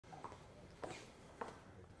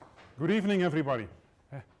Good evening, everybody.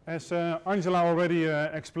 As Angela already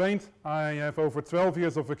explained, I have over 12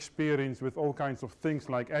 years of experience with all kinds of things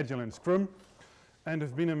like Agile and Scrum, and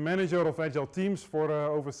have been a manager of Agile teams for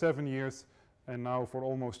over 7 years, and now for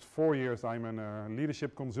almost 4 years I'm a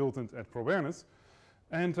leadership consultant at Prowareness.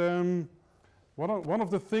 And one of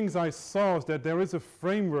the things I saw is that there is a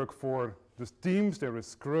framework for the teams. There is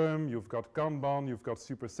Scrum, you've got Kanban, you've got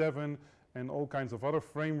Super 7, and all kinds of other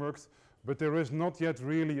frameworks, but there is not yet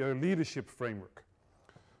really a leadership framework.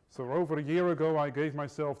 So over a year ago I gave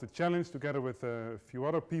myself the challenge, together with a few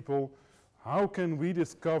other people, how can we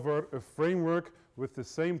discover a framework with the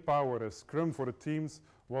same power as Scrum for the teams,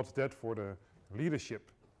 what's that for the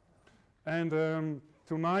leadership? And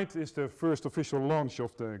tonight is the first official launch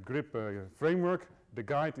of the GRIP framework, the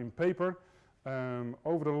guide in paper.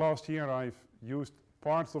 Over the last year I've used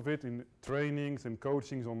parts of it in trainings and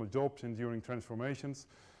coachings on the jobs and during transformations,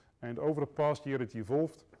 and over the past year it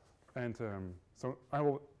evolved, and so I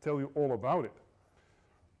will tell you all about it.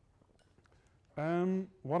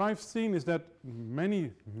 What I've seen is that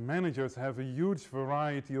many managers have a huge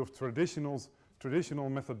variety of traditional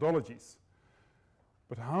methodologies.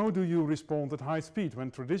 But how do you respond at high speed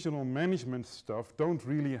when traditional management stuff don't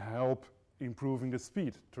really help improving the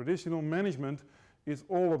speed? Traditional management is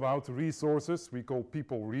all about resources. We call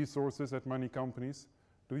people resources at many companies.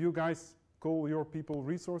 Do you guys call your people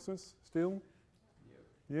resources still?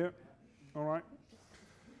 Yeah? All right.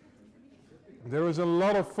 There is a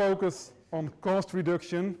lot of focus on cost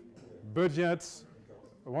reduction, budgets.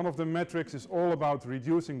 One of the metrics is all about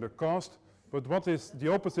reducing the cost, but what is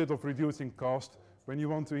the opposite of reducing cost when you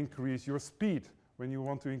want to increase your speed, when you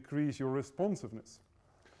want to increase your responsiveness?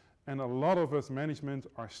 And a lot of us management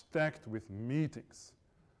are stacked with meetings.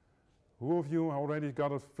 Who of you already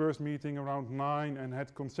got a first meeting around 9 and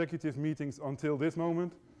had consecutive meetings until this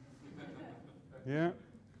moment? Yeah?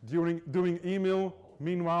 Doing email,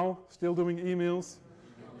 meanwhile, still doing emails.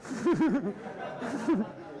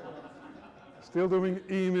 Still doing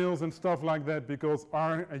emails and stuff like that because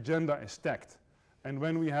our agenda is stacked. And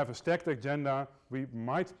when we have a stacked agenda, we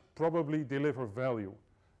might probably deliver value,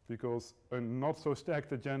 because a not so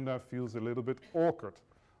stacked agenda feels a little bit awkward.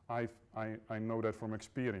 I know that from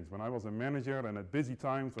experience. When I was a manager and at busy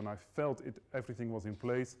times, when I felt everything was in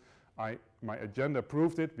place, my agenda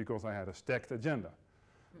proved it because I had a stacked agenda.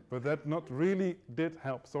 But that not really did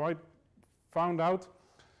help. So I found out,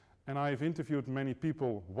 and I've interviewed many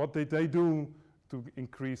people, what did they do to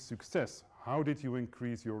increase success? How did you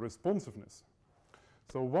increase your responsiveness?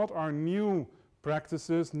 So what are new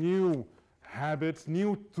practices, new habits,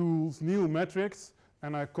 new tools, new metrics?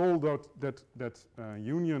 And I call that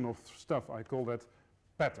union of stuff, I call that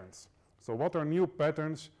patterns. So what are new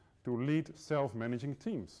patterns to lead self-managing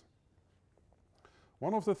teams?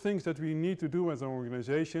 One of the things that we need to do as an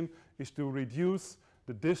organization is to reduce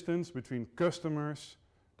the distance between customers,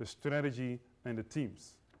 the strategy, and the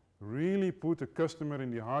teams. Really put the customer in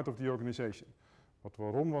the heart of the organization. What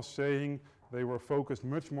Ron was saying, they were focused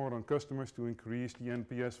much more on customers to increase the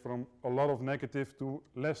NPS from a lot of negative to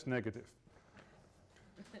less negative.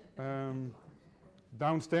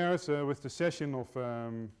 Downstairs with the session of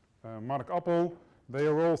Mark Appel, they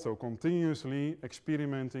are also continuously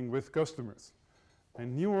experimenting with customers.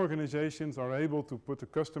 And new organizations are able to put the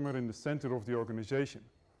customer in the center of the organization.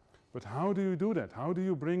 But how do you do that? How do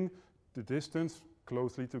you bring the distance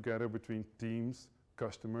closely together between teams,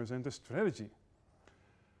 customers, and the strategy?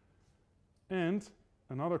 And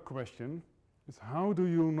another question is, how do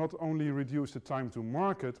you not only reduce the time to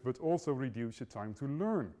market, but also reduce the time to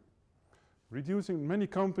learn? Many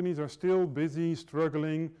companies are still busy,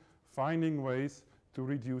 struggling, finding ways to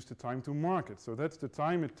reduce the time to market. So that's the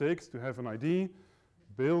time it takes to have an idea,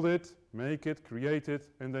 build it, make it, create it,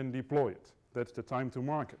 and then deploy it. That's the time to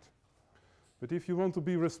market. But if you want to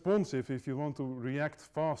be responsive, if you want to react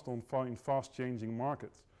fast in fast-changing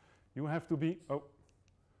markets, you have to be,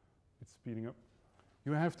 it's speeding up.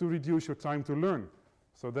 You have to reduce your time to learn.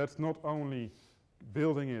 So that's not only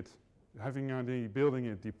building it, having an idea, building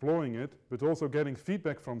it, deploying it, but also getting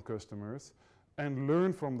feedback from customers and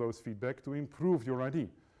learn from those feedback to improve your idea.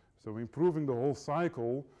 So improving the whole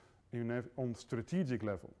cycle on strategic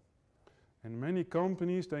level. And many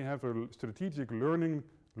companies, they have a strategic learning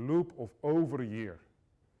loop of over a year.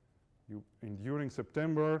 During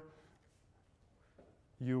September,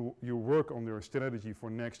 you work on your strategy for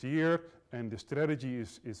next year, and the strategy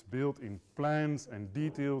is built in plans and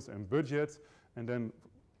details and budgets, and then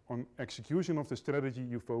on execution of the strategy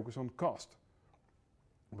you focus on cost,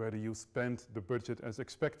 whether you spend the budget as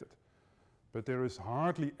expected. But there is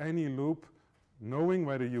hardly any loop knowing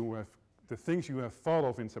whether you have the things you have thought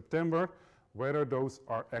of in September, whether those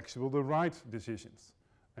are actually the right decisions.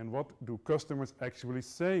 And what do customers actually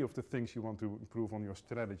say of the things you want to improve on your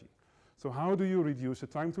strategy? So how do you reduce the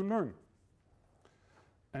time to learn?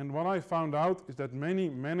 And what I found out is that many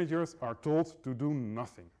managers are told to do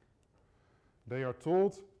nothing. They are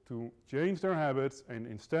told to change their habits, and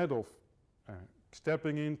instead of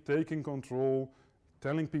stepping in, taking control,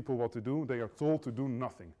 telling people what to do, they are told to do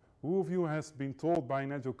nothing. Who of you has been told by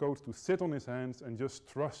an Agile coach to sit on his hands and just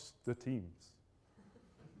trust the teams?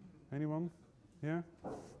 Anyone? Yeah?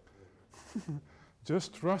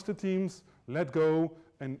 Just trust the teams, let go,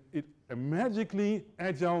 and magically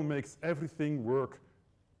Agile makes everything work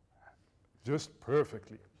just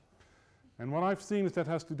perfectly. And what I've seen is that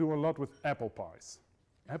has to do a lot with apple pies.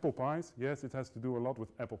 Apple pies? Yes, it has to do a lot with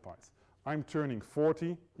apple pies. I'm turning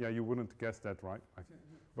 40. Yeah, you wouldn't guess that, right?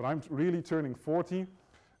 But I'm really turning 40,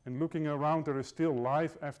 and looking around, there is still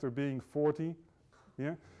life after being 40.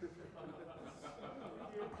 Yeah?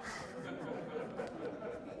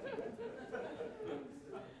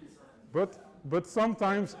 But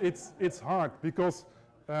sometimes it's hard, because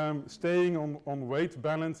staying on weight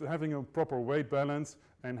balance, having a proper weight balance,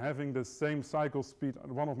 and having the same cycle speed.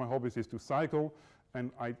 One of my hobbies is to cycle,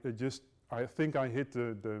 and I think I hit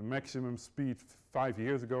the maximum speed 5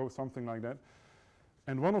 years ago, something like that.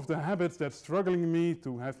 And one of the habits that's struggling me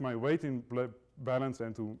to have my weight in balance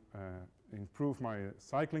and to improve my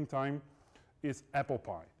cycling time is apple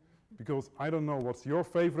pie. Because I don't know what's your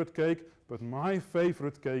favorite cake, but my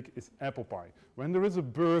favorite cake is apple pie. When there is a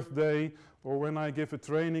birthday, or when I give a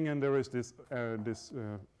training and there is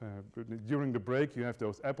during the break you have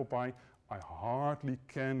those apple pie, I hardly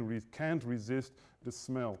can't resist the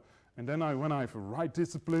smell. And then when I have a right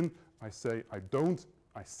discipline, I say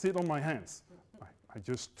I sit on my hands. I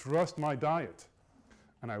just trust my diet,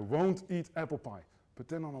 and I won't eat apple pie. But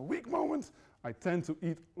then on a weak moment, I tend to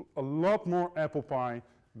eat a lot more apple pie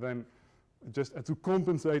than just to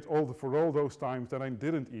compensate for all those times that I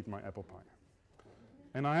didn't eat my apple pie.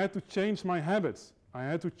 And I had to change my habits.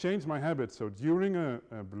 So during a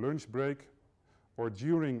lunch break or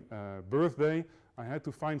during a birthday, I had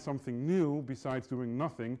to find something new besides doing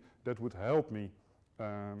nothing that would help me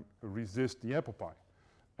resist the apple pie.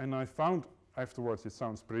 And I found afterwards, it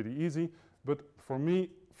sounds pretty easy, but for me,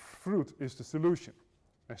 fruit is the solution.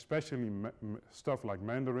 Especially stuff like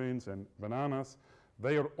mandarins and bananas.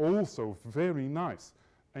 They are also very nice,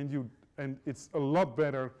 and it's a lot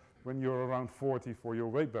better when you're around 40 for your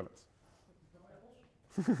weight balance.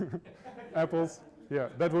 Apples? Yeah,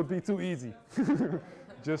 that would be too easy.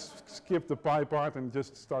 Just skip the pie part and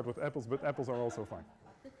just start with apples, but apples are also fine.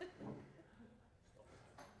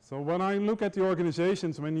 So when I look at the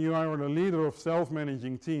organizations, when you are a leader of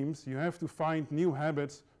self-managing teams, you have to find new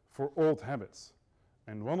habits for old habits.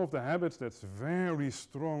 And one of the habits that's very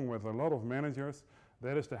strong with a lot of managers,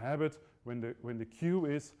 that is the habit when the cue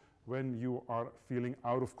is when you are feeling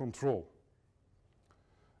out of control.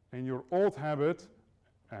 And your old habit,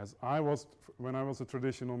 as when I was a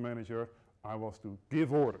traditional manager, I was to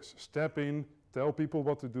give orders, step in, tell people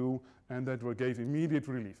what to do, and that gave immediate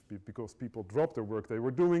relief because people dropped the work they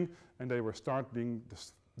were doing and they were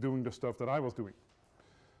doing the stuff that I was doing.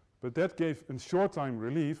 But that gave a short-time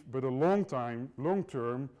relief, but a long-term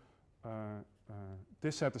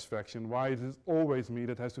dissatisfaction. Why it is always me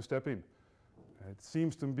that has to step in. It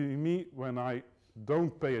seems to be me when I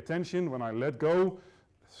don't pay attention, when I let go,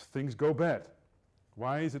 things go bad.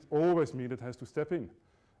 Why is it always me that has to step in?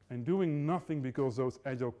 And doing nothing because those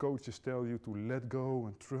Agile coaches tell you to let go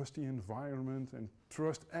and trust the environment and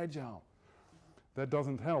trust Agile. That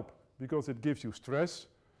doesn't help because it gives you stress,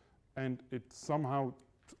 and it somehow,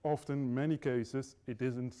 often, many cases, it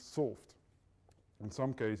isn't solved. In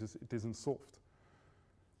some cases, it isn't solved.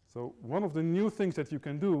 So one of the new things that you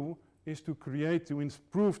can do is to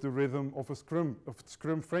improve the rhythm of a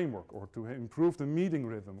Scrum framework, or to improve the meeting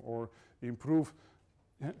rhythm, or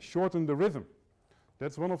shorten the rhythm.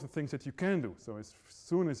 That's one of the things that you can do. So as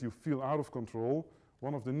soon as you feel out of control,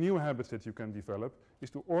 one of the new habits that you can develop is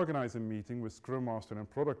to organize a meeting with Scrum Master and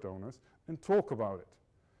product owners and talk about it.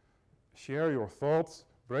 Share your thoughts,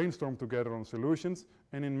 brainstorm together on solutions,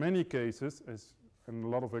 and in many cases, and a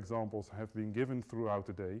lot of examples have been given throughout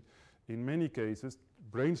the day, in many cases,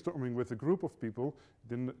 brainstorming with a group of people,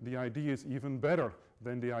 then the idea is even better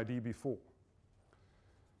than the idea before.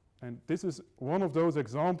 And this is one of those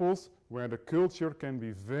examples where the culture can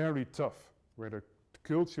be very tough, where the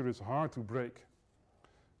culture is hard to break.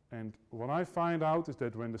 And what I find out is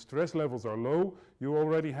that when the stress levels are low, you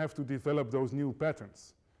already have to develop those new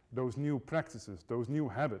patterns, those new practices, those new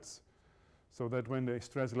habits, so that when the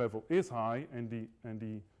stress level is high and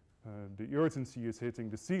the urgency is hitting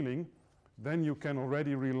the ceiling, then you can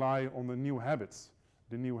already rely on the new habits.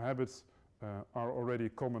 The new habits are already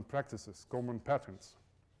common practices, common patterns.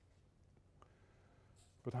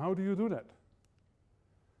 But how do you do that?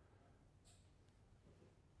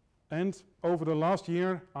 And over the last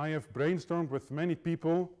year, I have brainstormed with many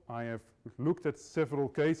people. I have looked at several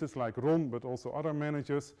cases like Ron, but also other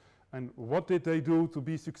managers, and what did they do to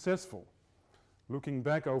be successful? Looking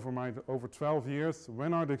back over 12 years,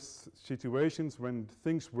 when are the situations when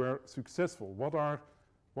things were successful? What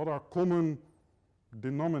are common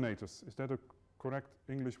denominators? Is that a correct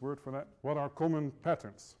English word for that? What are common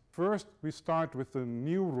patterns? First, we start with the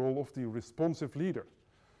new role of the responsive leader.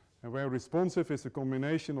 And where responsive is a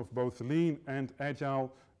combination of both lean and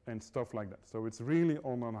agile and stuff like that. So it's really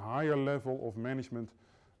on a higher level of management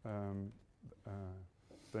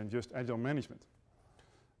than just agile management.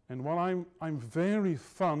 And while I'm very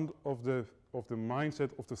fond of the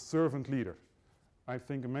mindset of the servant leader. I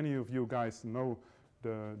think many of you guys know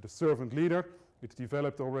the servant leader. It's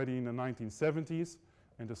developed already in the 1970s.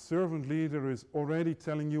 And the servant leader is already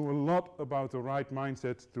telling you a lot about the right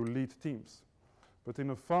mindset to lead teams. But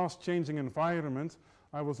in a fast-changing environment,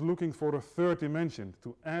 I was looking for a third dimension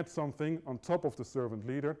to add something on top of the servant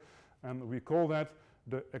leader, and we call that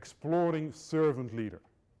the exploring servant leader.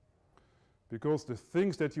 Because the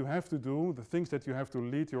things that you have to do, the things that you have to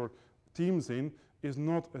lead your teams in, is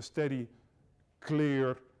not a steady,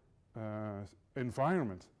 clear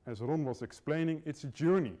environment. As Ron was explaining, it's a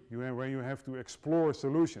journey where you have to explore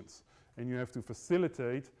solutions, and you have to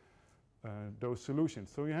facilitate those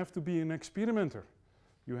solutions. So you have to be an experimenter.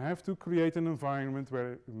 You have to create an environment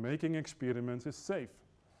where making experiments is safe.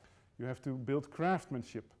 You have to build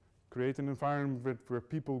craftsmanship, create an environment where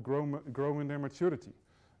people grow in their maturity,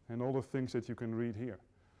 and all the things that you can read here.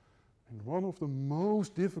 And one of the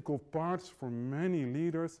most difficult parts for many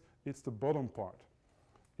leaders, it's the bottom part.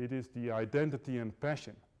 It is the identity and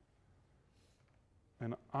passion.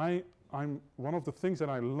 And one of the things that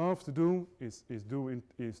I love to do is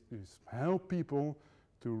help people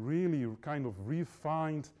to really kind of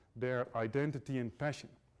refine their identity and passion.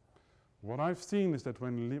 What I've seen is that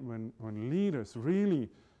when leaders really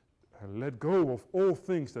let go of all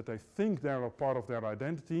things that they think they're a part of their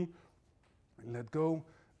identity, let go,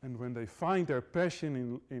 and when they find their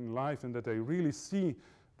passion in life and that they really see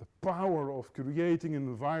the power of creating an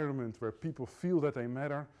environment where people feel that they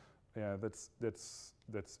matter, yeah, that's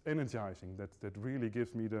energizing. That really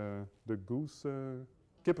gives me the goose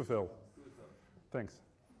kippenvel. Thanks.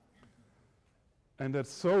 And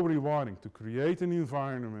that's so rewarding to create an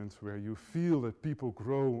environment where you feel that people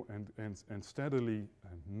grow and steadily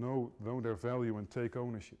know their value and take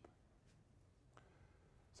ownership.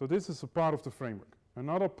 So this is a part of the framework.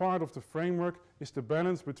 Another part of the framework is the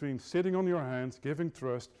balance between sitting on your hands, giving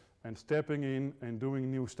trust, and stepping in and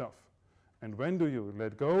doing new stuff. And when do you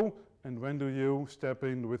let go, and when do you step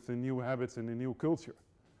in with the new habits and the new culture?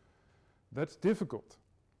 That's difficult.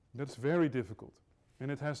 That's very difficult. And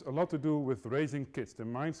it has a lot to do with raising kids. The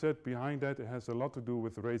mindset behind that, it has a lot to do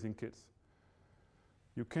with raising kids.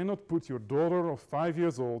 You cannot put your daughter of 5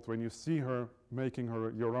 years old, when you see her making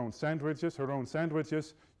her own sandwiches,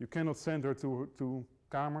 you cannot send her to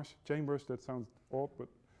chambers, that sounds odd, but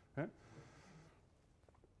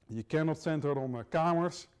you cannot send her on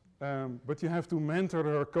kamers, but you have to mentor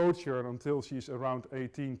her, coach her until she's around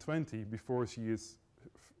 18, 20, before she is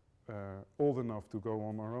old enough to go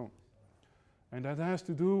on her own. And that has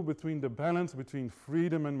to do between the balance between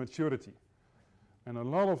freedom and maturity. And a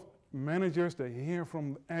lot of managers, they hear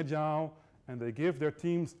from Agile and they give their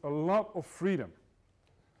teams a lot of freedom.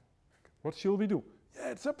 What shall we do?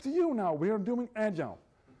 Yeah, it's up to you now. We are doing Agile.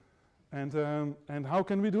 And how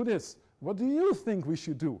can we do this? What do you think we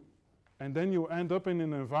should do? And then you end up in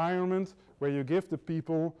an environment where you give the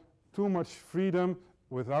people too much freedom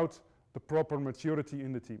without the proper maturity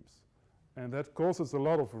in the teams. And that causes a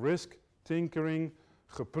lot of risk, tinkering,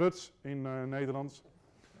 gepruts in Nederlands.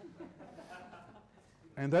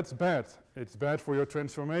 And that's bad. It's bad for your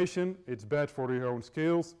transformation, it's bad for your own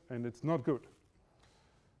skills, and it's not good.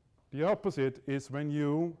 The opposite is when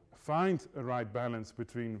you find a right balance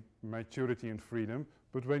between maturity and freedom,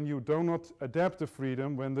 but when you do not adapt the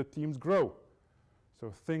freedom when the teams grow.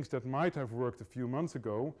 So things that might have worked a few months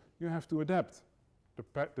ago, you have to adapt.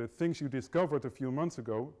 The things you discovered a few months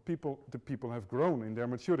ago, the people have grown in their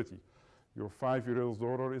maturity. Your 5-year-old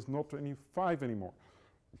daughter is not 25 anymore.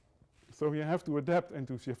 So you have to adapt and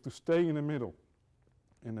you have to stay in the middle.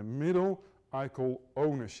 In the middle, I call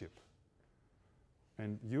ownership.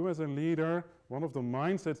 And you as a leader, one of the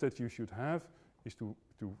mindsets that you should have is to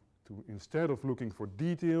instead of looking for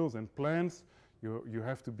details and plans, you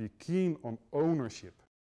have to be keen on ownership.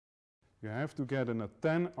 You have to get an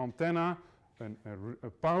antenna, a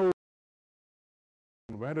power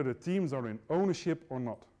on whether the teams are in ownership or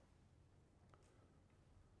not.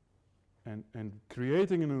 And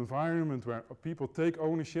creating an environment where people take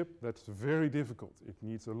ownership, that's very difficult. It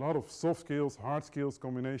needs a lot of soft skills, hard skills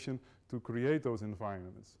combination to create those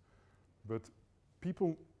environments. But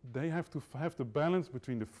people, they have to have the balance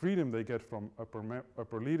between the freedom they get from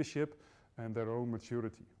upper leadership and their own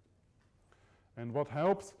maturity. And what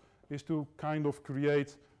helps is to kind of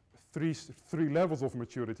create three levels of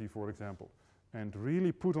maturity, for example, and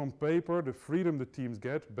really put on paper the freedom the teams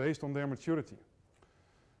get based on their maturity.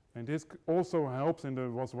 And this also helps, and there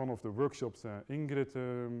was one of the workshops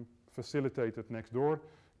Ingrid facilitated next door.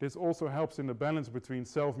 This also helps in the balance between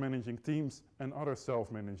self-managing teams and other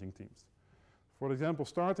self-managing teams. For example,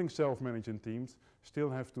 starting self-managing teams still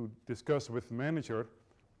have to discuss with the manager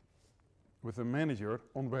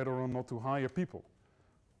on whether or not to hire people.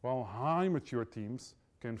 While high mature teams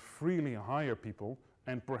can freely hire people,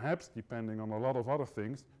 and perhaps, depending on a lot of other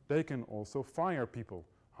things, they can also fire people.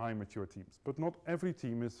 High mature teams, but not every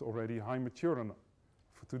team is already high mature enough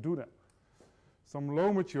to do that. Some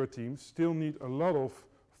low mature teams still need a lot of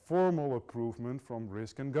formal approval from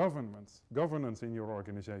risk and governance in your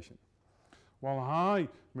organization. While high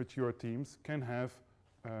mature teams can have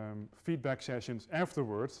feedback sessions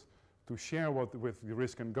afterwards to share with the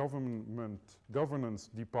risk and governance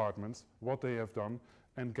departments what they have done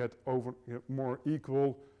and get more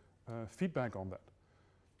equal feedback on that.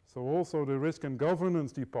 So also the risk and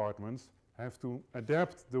governance departments have to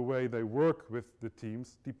adapt the way they work with the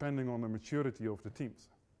teams depending on the maturity of the teams.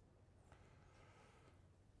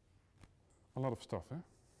 A lot of stuff,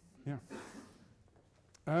 eh? Yeah.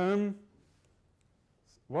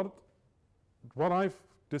 What I've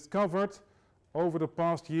discovered over the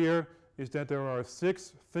past year is that there are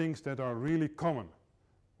 6 things that are really common.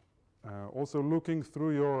 Also looking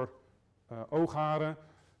through your oogharen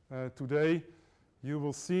today, you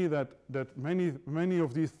will see that many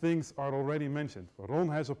of these things are already mentioned. Ron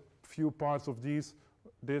has a few parts of these.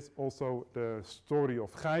 This also, the story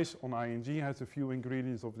of Gijs on ING has a few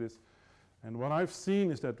ingredients of this. And what I've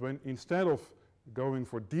seen is that when instead of going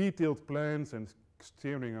for detailed plans and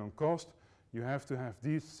steering on cost, you have to have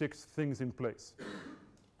these 6 things in place.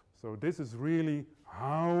 So this is really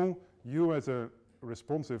how you as a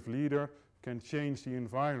responsive leader can change the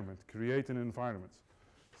environment, create an environment.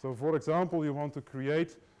 So for example, you want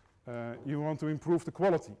to improve the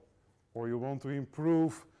quality, or you want to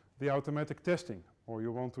improve the automatic testing, or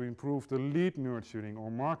you want to improve the lead nurturing or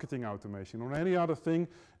marketing automation, or any other thing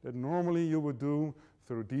that normally you would do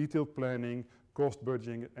through detailed planning, cost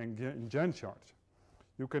budgeting, and Gantt charts.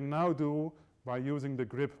 You can now do by using the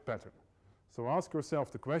GRIP pattern. So ask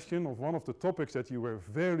yourself the question of one of the topics that you were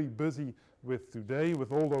very busy with today,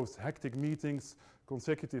 with all those hectic meetings,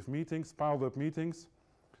 consecutive meetings, piled up meetings.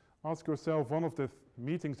 Ask yourself one of the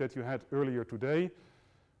meetings that you had earlier today,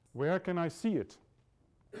 where can I see it?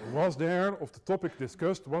 Was there, of the topic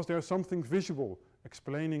discussed, was there something visual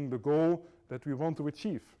explaining the goal that we want to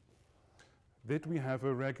achieve? Did we have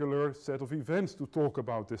a regular set of events to talk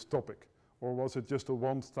about this topic? Or was it just a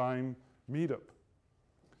one-time meetup?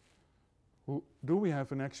 Do we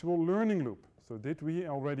have an actual learning loop? So did we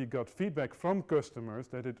already got feedback from customers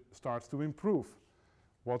that it starts to improve?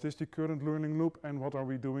 What is the current learning loop and what are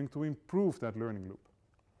we doing to improve that learning loop?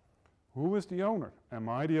 Who is the owner? Am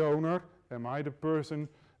I the owner? Am I the person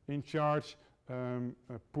in charge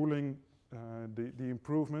pulling the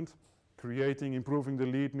improvement, improving the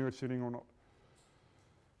lead nurturing or not?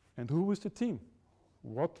 And who is the team?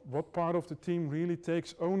 What part of the team really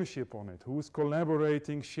takes ownership on it? Who is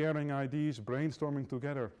collaborating, sharing ideas, brainstorming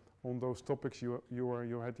together on those topics you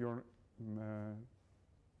had your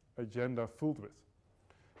agenda filled with?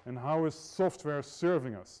 And how is software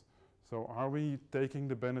serving us? So are we taking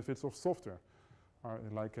the benefits of software?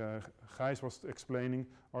 Like Gijs was explaining,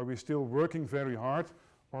 are we still working very hard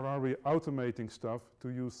or are we automating stuff to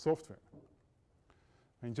use software?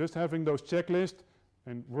 And just having those checklists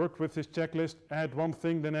and work with this checklist, add one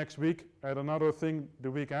thing the next week, add another thing the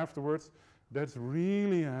week afterwards, that's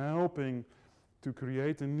really helping to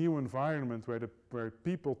create a new environment where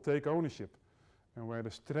people take ownership and where the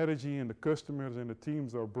strategy and the customers and the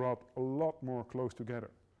teams are brought a lot more close together.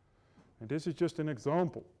 And this is just an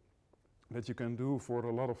example that you can do for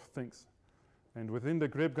a lot of things. And within the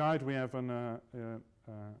GRIP guide we have a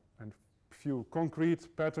few concrete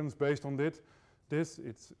patterns based on it.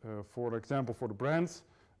 It's for example for the brands.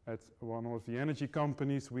 At one of the energy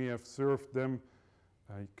companies we have served them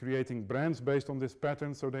creating brands based on this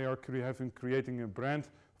pattern, so they are creating a brand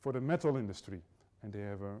for the metal industry. and they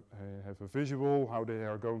have a visual how they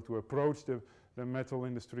are going to approach the metal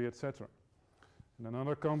industry, etc. In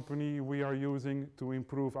another company, we are using to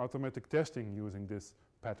improve automatic testing using this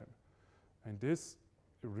pattern. And this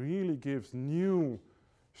really gives new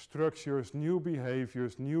structures, new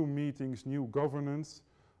behaviors, new meetings, new governance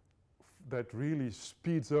that really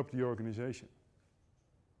speeds up the organization.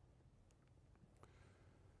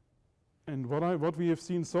 And what we have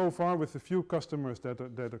seen so far with a few customers that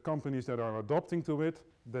are companies that are adopting to it,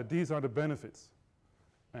 that these are the benefits.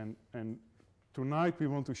 And tonight we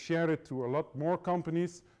want to share it to a lot more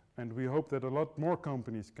companies, and we hope that a lot more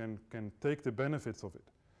companies can take the benefits of it.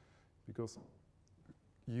 Because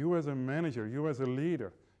you as a manager, you as a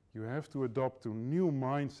leader, you have to adopt to new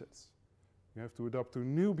mindsets. You have to adopt to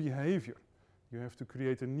new behavior. You have to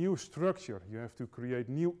create a new structure. You have to create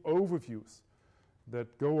new overviews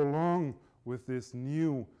that go along with this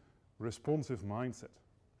new responsive mindset.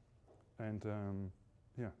 And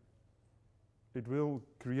yeah, it will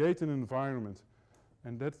create an environment.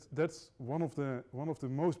 And that's one of the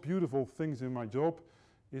most beautiful things in my job,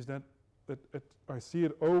 is that I see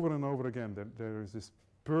it over and over again, that there is this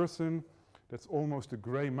person that's almost a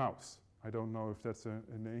gray mouse. I don't know if that's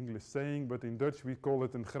an English saying, but in Dutch we call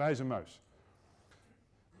it een grijze muis.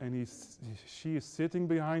 And she is sitting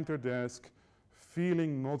behind her desk,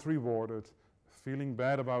 feeling not rewarded, feeling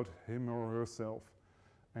bad about him or herself.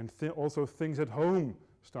 And also things at home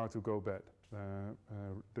start to go bad.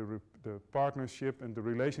 The partnership and the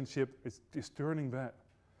relationship is turning bad.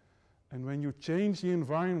 And when you change the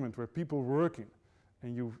environment where people working,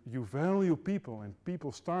 and you value people, and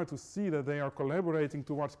people start to see that they are collaborating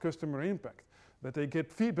towards customer impact, that they get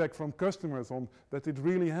feedback from customers on that it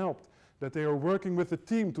really helped, that they are working with the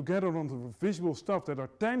team together on the visual stuff that are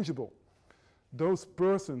tangible, those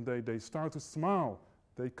persons, they start to smile.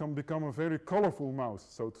 They become a very colorful mouse,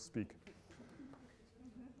 so to speak.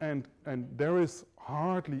 And there is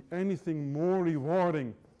hardly anything more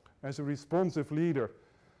rewarding as a responsive leader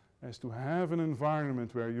as to have an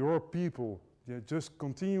environment where your people just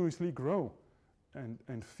continuously grow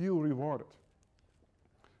and feel rewarded.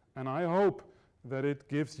 And I hope that it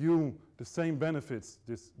gives you the same benefits,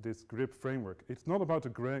 this GRIP framework. It's not about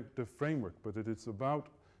the framework, but it's about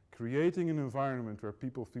creating an environment where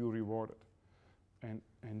people feel rewarded. And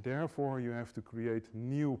therefore you have to create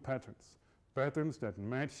new patterns that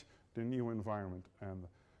match the new environment. And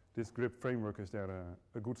this GRIP framework is there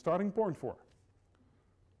a good starting point for.